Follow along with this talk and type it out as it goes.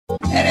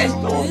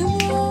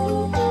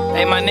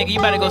Hey, my nigga, you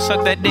better go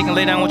suck that dick and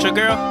lay down with your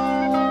girl.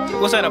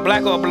 What's that, a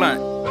black or a blunt?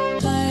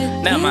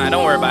 Never mind,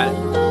 don't worry about it.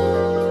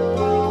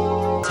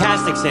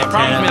 Fantastic, Santana.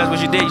 Promise me that's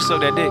what you did, you suck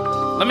that dick.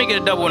 Let me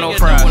get a double with no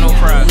fries.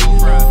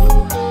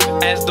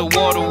 As the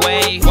water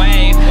wave,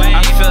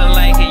 I'm feeling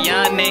like a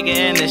young nigga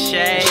in the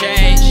shade.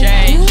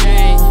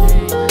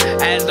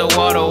 As the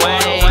water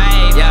wave,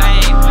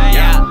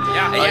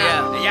 Hey, I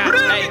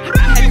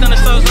had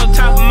thunderstorms on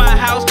top of my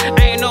house.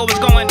 I ain't know what's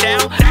going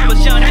down. I was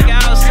young nigga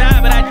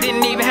outside, but I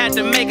didn't even have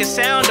to make a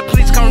sound. The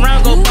police come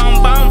around, go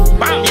bum bum.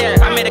 Yeah,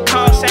 I made a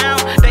call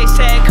sound. They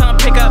said come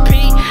pick up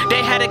P.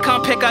 They had to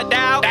come pick up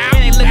down.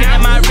 And they looking at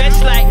my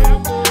wrist like,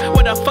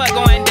 what the fuck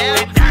going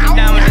down?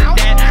 Down with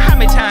that. How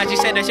many times you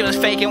said that she was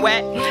fake and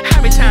wet?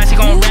 How many times she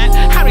gon' rap?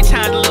 How many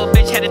times the little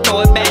bitch had to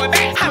throw it back?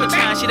 How many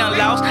times she done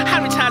lost? How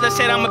many times I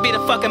said I'ma be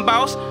the fucking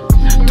boss?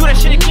 Do that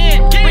shit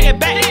again, bring it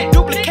back.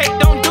 Duplicate,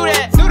 don't do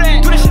that. Do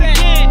that shit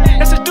again,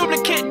 that's a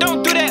duplicate.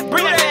 Don't do that,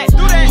 bring it back.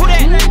 Who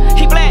that?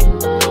 He black.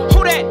 Who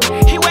that?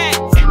 He whack.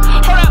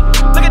 Hold up,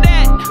 look at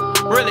that.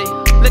 Really,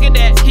 look at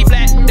that. He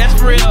black, that's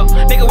for real.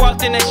 Nigga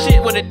walked in that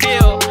shit with a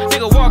deal.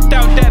 Nigga walked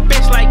out that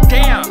bitch like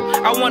damn.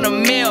 I want a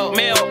meal.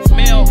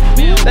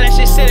 Let that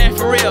shit sit in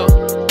for real.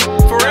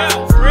 Don't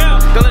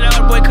let that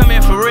other boy come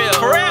in for real.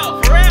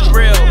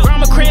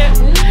 Grandma crib,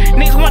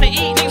 niggas wanna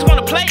eat, niggas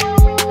wanna play.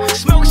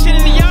 Smoke shit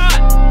in the yard,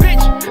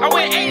 bitch. I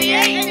went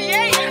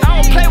 88. I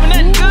don't play with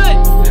nothing good.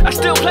 I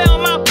still play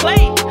on my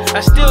plate. I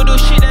still do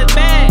shit that's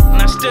bad,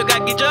 and I still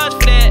gotta get judged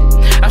for that.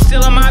 I'm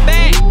still on my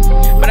back,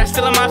 but I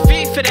still on my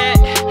feet for that.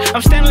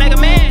 I'm standing like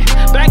a man,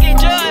 but I get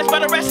judged by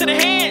the rest of the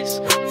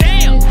hands.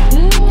 Damn,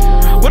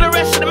 what the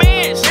rest of the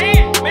mans?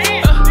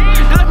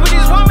 They left with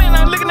these women,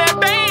 I'm looking at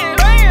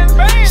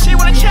bands. She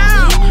want a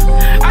child,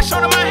 I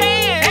showed her my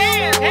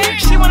hands.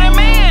 She want a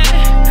man,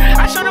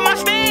 I showed her my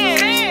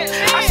stand.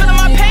 I showed her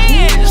my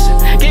pants.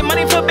 Get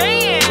money for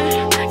band.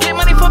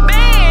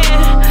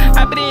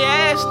 I be the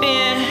ass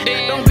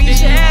then. Don't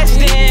beat your ass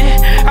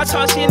then. I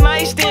talk she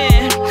nice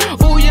then.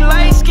 Ooh, you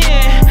light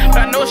skin, but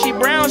I know she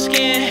brown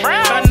skin. But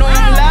I know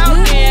I'm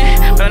loud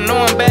then, but I know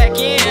I'm back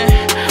in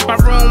my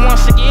room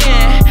once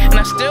again. And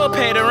I still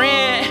pay the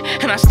rent.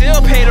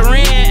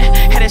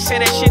 Had to say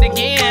that shit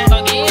again.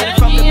 Had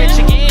to fuck a bitch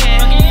again.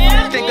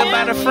 Had to think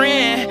about a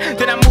friend.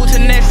 Then I moved to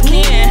the next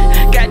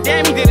kin.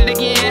 Goddamn, he did it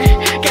again.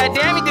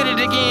 Goddamn,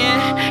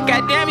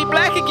 he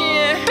black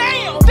again.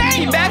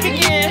 He back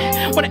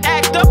again. Wanna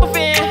act up a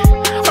fan.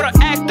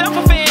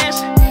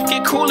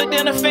 Get cooler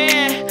than a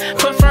fan.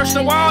 Put first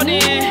the wall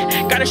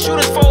then. Gotta shoot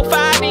us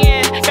 4-5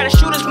 then. Gotta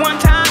shoot us one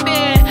time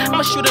then.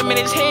 I'ma shoot him in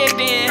his head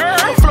then.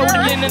 I'm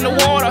floating in the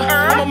water.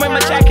 I'ma wear my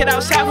jacket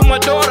outside for my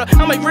daughter.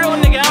 I'm a real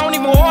nigga, I don't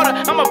even order.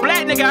 I'm a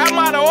black nigga, I'm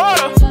out of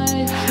order.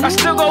 I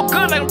still go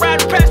good like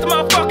riding past the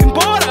motherfucking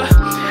border.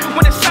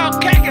 When it's South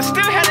Cac, I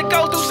still had to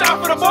go through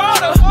south of the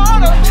border.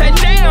 Say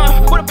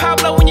damn, with a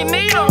Pablo when you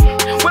need them.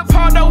 With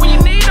Pardo when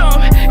you need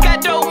them.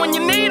 Got dough when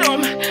you need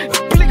them.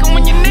 Blick them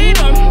when you need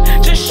them.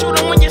 Just shoot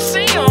them when you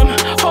see them.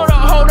 Hold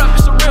up,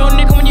 it's a real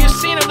nigga when you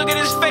see him. Look at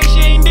his face,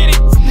 you ain't did it.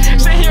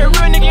 Say here a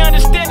real nigga, you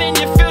understand it, and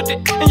you felt it.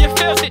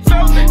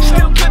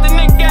 Still killed the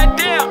nigga,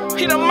 goddamn.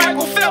 He done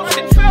Michael Phelps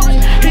it.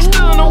 He's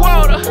still in the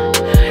water.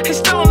 He's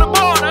still on the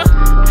border.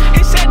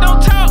 He said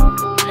don't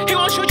talk. He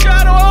won't shoot you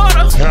out of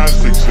order.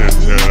 Fantastic,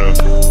 Santana.